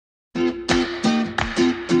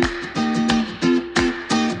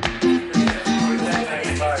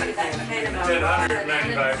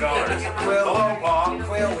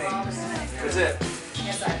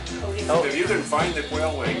Oh. If you can find the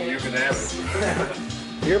quail wing, you can have it.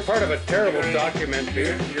 You're part of a terrible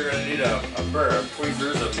documentary. You're going to need a pair of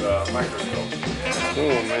tweezers and a microscope.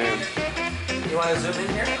 Oh, man. You want to zoom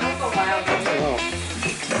in here? Oh.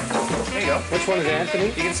 There you go. Which one is Anthony?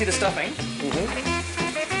 You can see the stuffing. Mm-hmm.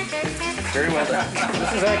 Very well done.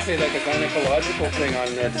 This is actually like a gynecological thing on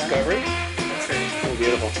Discovery. That's great. Oh,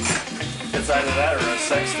 beautiful. It's either that or a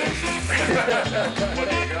sex station. What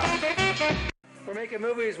do you got? We're making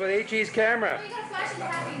movies with HE's camera. You gotta flash the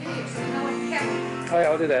Happy New Year so you know what to get. Oh, yeah,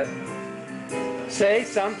 I'll do that. Say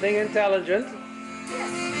something intelligent.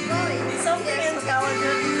 Something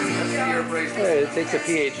intelligent. Hey, it takes a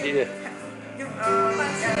PhD to...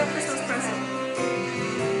 That's your Christmas present.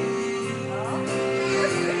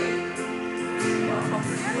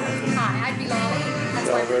 Hi, I'd be Lolly. That's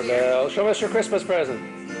my Silver Bell. Show us your Christmas present.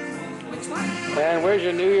 Which one? And where's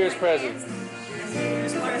your New Year's present?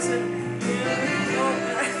 Christmas present.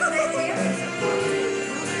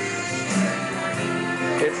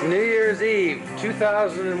 It's New Year's Eve,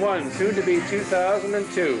 2001, soon to be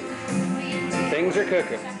 2002. Things are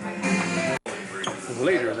cooking.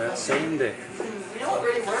 Later that same day. You know what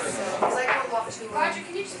really works? Is I go walk to Roger,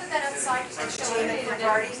 can you just put that outside just to show entertainment everybody for the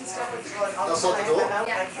parties and stuff. It's like all the That's out the time. door? I'm out,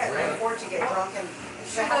 I can't afford to get drunk and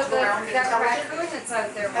I have to go around being that intelligent. raccoon that's out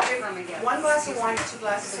there from again. One glass of wine, 2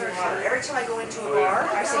 glasses of water. Every time I go into a bar,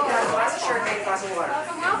 I say, can I have a glass of Chardonnay, a glass of water.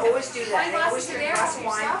 I always do that. And I always drink a glass of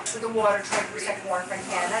wine with the water, 20% water if I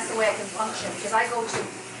can. That's the way I can function because I go to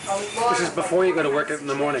a lot This is before you go to work in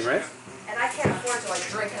the morning, right? and I can't afford to like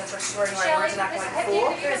drink and start swearing my words and act like a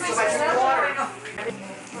fool. So if I drink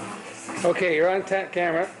water. Okay, you're on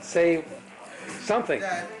camera. Say something.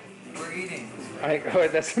 Dad, we're eating. Oh,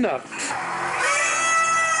 that's enough.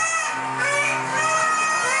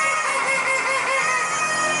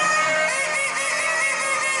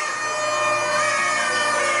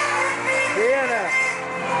 Brianna,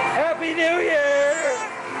 Happy New Year!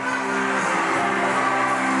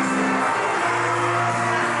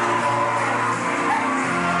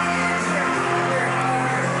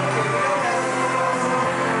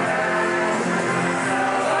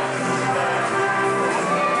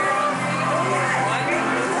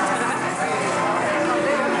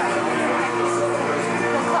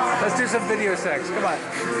 Let's do some video sex. Come on.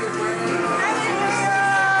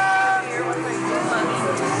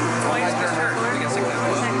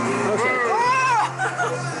 Okay.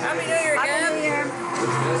 Happy New Year again. Happy New Year.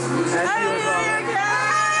 Happy New Year again.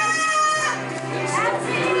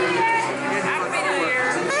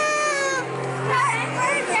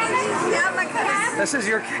 Yeah, my cousin. This is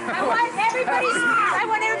your I camera. want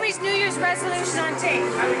everybody's New Year's resolution on tape.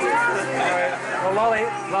 Well, Lolly,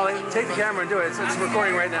 take the camera and do it. It's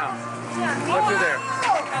recording right now. Look through there.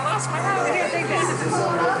 I lost my phone. Here, take this.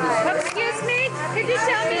 Excuse me, could you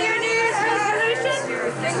tell me your New Year's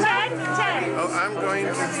resolution? 10. Oh, I'm going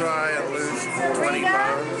to try and lose 20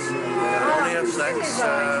 pounds. Only have sex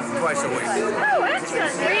twice a week. Oh,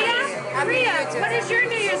 excellent. Rita, what is your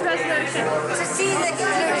New Year's resolution? To see that he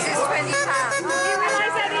loses 20 pounds. Do you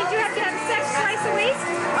realize that means you have to have sex twice a week?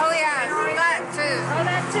 Oh yeah, that too. Oh,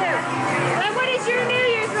 that too. And what is your New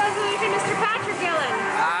Year's resolution, Mr. Patrick Gillen?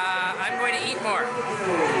 I'm going to eat more.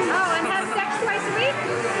 Oh, and have sex twice a week?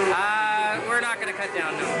 We're not going to cut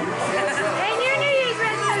down, no. And your New Year's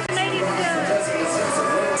resolution, ladies and gentlemen?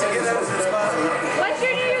 To get out of the spotlight. What's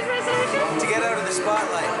your New Year's resolution? To get out of the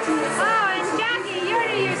spotlight. Oh, and Jackie, your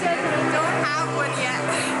New Year's resolution? Don't have one yet.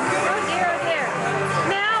 Oh dear, oh dear.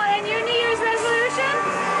 Mel, and your New Year's resolution?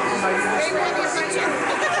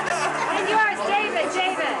 And yours, David.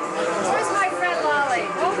 Where's my friend Lolly?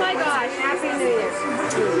 Oh my gosh, Happy New Year.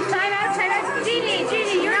 Time out. Jeannie,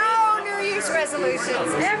 your New Year's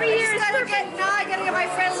resolutions. every year is perfect. I gotta get my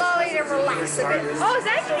friend Lolly to relax a bit. Oh, is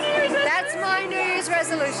that your New Year's resolution? That's my New Year's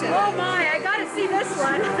resolution. Oh my, I gotta see this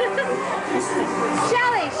one.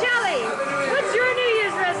 Shelley, what's your New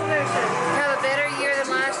Year's resolution? Have a better year than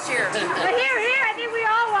last year. Well, here, I think we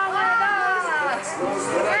all want one of those.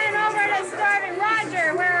 And over to starting.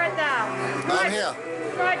 Roger, where art thou? I'm here.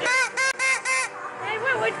 Roger. And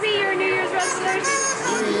what would be your New Year's resolution?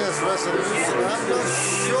 New Year's resolution. I'm not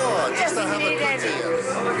sure. Just to have a good year.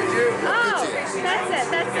 Oh, that's it.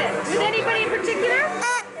 With anybody in particular?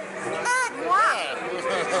 Moi.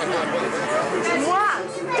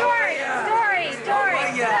 Dory. Go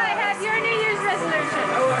ahead, have your New Year's resolution.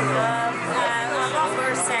 A lot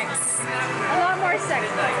more sex. A lot more sex.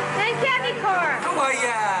 And Kathy Carr. Oh,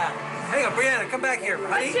 yeah. Hang on, Brianna, come back here,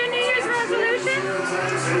 honey. What's your New Year's resolution?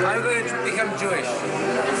 I'm going to become Jewish.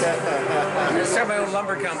 I'm going to start my own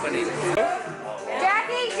lumber company.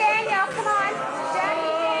 Jackie, Daniel, come on.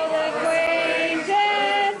 Jackie, the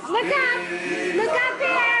acquaintance. Look up! Look up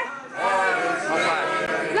there!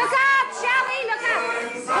 Look up, Shelly! Look up!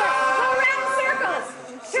 Go around in circles!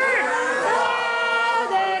 Turn! Oh,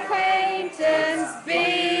 the acquaintance be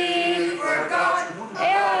forgot.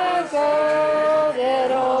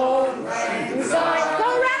 Golden old song. Go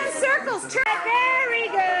around in circles! Turn! Very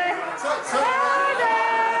good! Oh,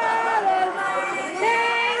 the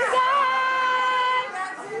things on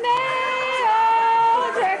may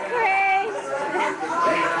older craze.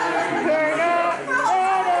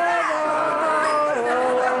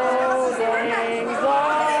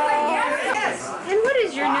 And what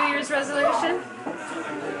is your New Year's resolution?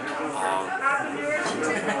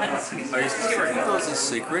 Are you keeping those a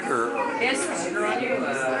secret or?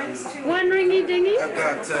 One ringy dingy? I've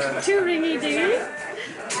got, Two ringy dingy?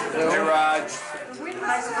 Hey Raj.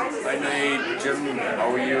 Hi Nate, Jim,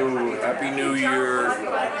 how are you? Happy New Year.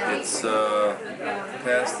 It's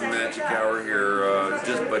past the magic hour here,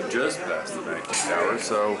 just past the magic hour.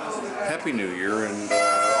 So Happy New Year and all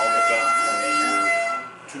the best for your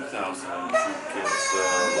 2002 kids.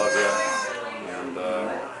 Love you. And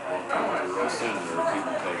I'll come to real soon. There are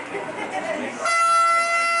people taking pictures of me. I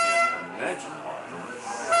can't imagine.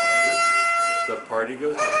 The party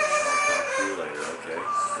goes on. I'll talk to you later, okay?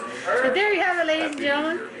 So there you have it, ladies and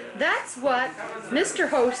gentlemen. That's what Mr.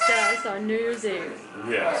 Host does on New Year's Eve.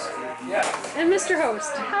 Yes. And Mr.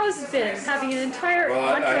 Host, how's it been having an entire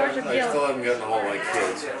Well, entourage of I still guild? haven't gotten a hold of my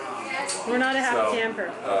kids. We're not a happy So,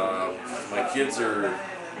 camper. my kids are.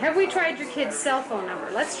 Have we tried your kid's cell phone number?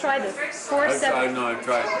 Let's try the 47. I've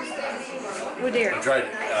tried. Oh dear. I tried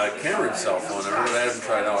Cameron's cell phone number, but I haven't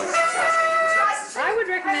tried Alex's cell phone. I would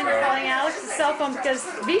recommend calling Alex's cell phone because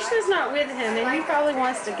Vishnu's not with him and he probably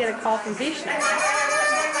wants to get a call from Vishnu.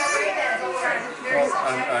 Well,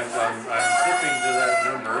 I'm zipping to that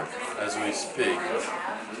number as we speak.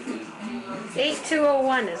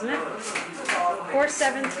 8201, isn't it?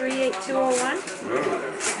 473-8201.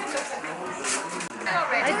 I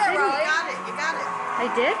did it, Raleigh. You got it. I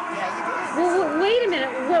did? Well, wait a minute.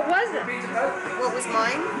 What was it? What was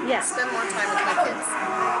mine? Yes. Spend more time with my kids.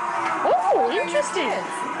 Oh, interesting.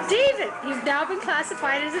 David, you've now been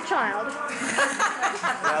classified as a child.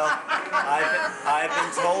 Well, I've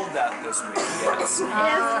been told that this week, yes.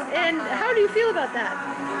 Yes. And how do you feel about that?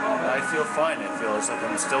 I feel fine. I feel as if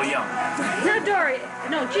I'm still young. Now, Dory,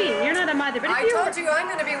 no, Jean, you're not a mother, but if I you told you I'm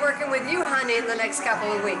going to be working with you, honey, in the next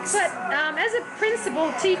couple of weeks. But as a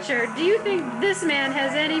principal teacher, do you think this man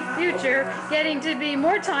has any future getting to be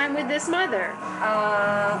more time with this mother?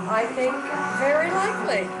 I think very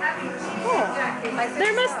likely. Oh, I think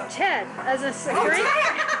there must so. Ted as a great.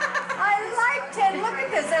 I like Ted. Look at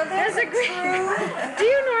this. Now, As there's a great. Do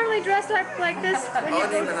you normally dress up like this? When you I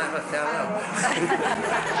don't go? even have a fellow.